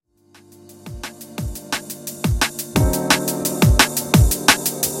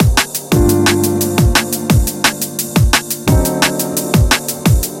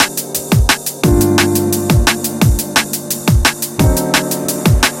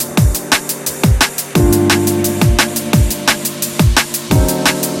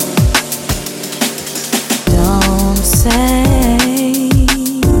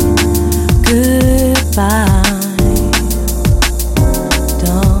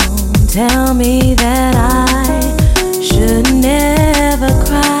tell me that I should never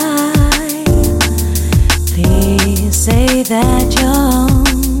cry. Please say that you'll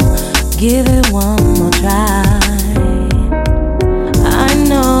give it one more try. I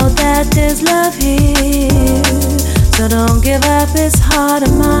know that there's love here, so don't give up, it's heart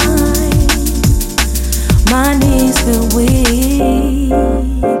of mine. My knees feel weak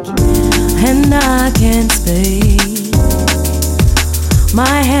and I can't speak.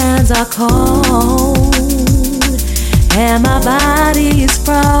 My hands are cold and my body is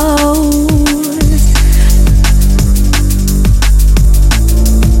froze.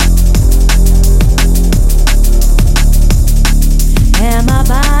 And my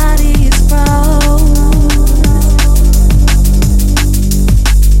body is froze.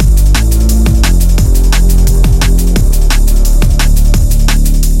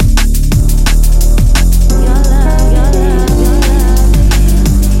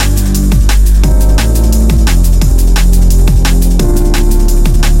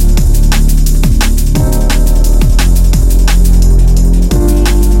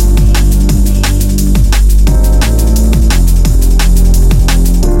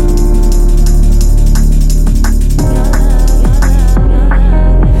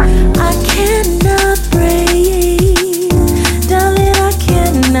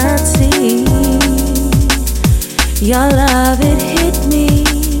 Your love, it hit me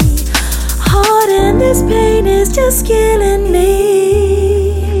hard and this pain is just killing me.